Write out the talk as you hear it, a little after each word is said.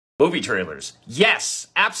Movie trailers. Yes,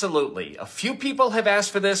 absolutely. A few people have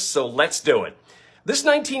asked for this, so let's do it. This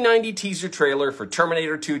 1990 teaser trailer for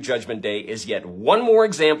Terminator 2 Judgment Day is yet one more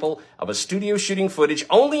example of a studio shooting footage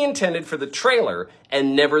only intended for the trailer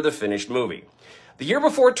and never the finished movie. The year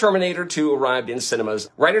before Terminator 2 arrived in cinemas,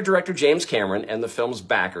 writer-director James Cameron and the film's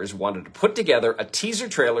backers wanted to put together a teaser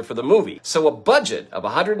trailer for the movie, so a budget of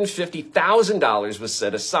 $150,000 was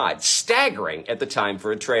set aside, staggering at the time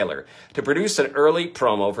for a trailer, to produce an early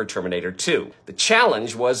promo for Terminator 2. The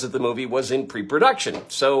challenge was that the movie was in pre-production,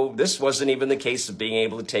 so this wasn't even the case of being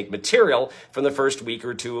able to take material from the first week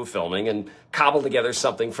or two of filming and cobble together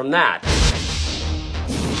something from that.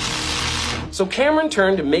 So Cameron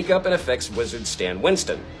turned to makeup and effects wizard Stan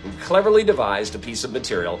Winston, who cleverly devised a piece of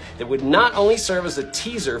material that would not only serve as a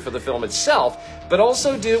teaser for the film itself, but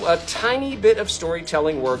also do a tiny bit of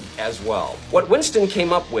storytelling work as well. What Winston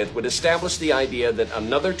came up with would establish the idea that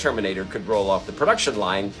another Terminator could roll off the production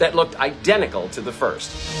line that looked identical to the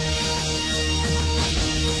first.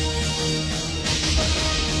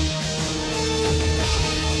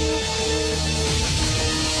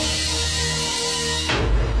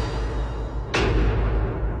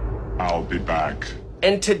 I'll be back.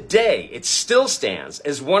 And today, it still stands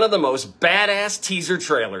as one of the most badass teaser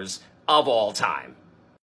trailers of all time.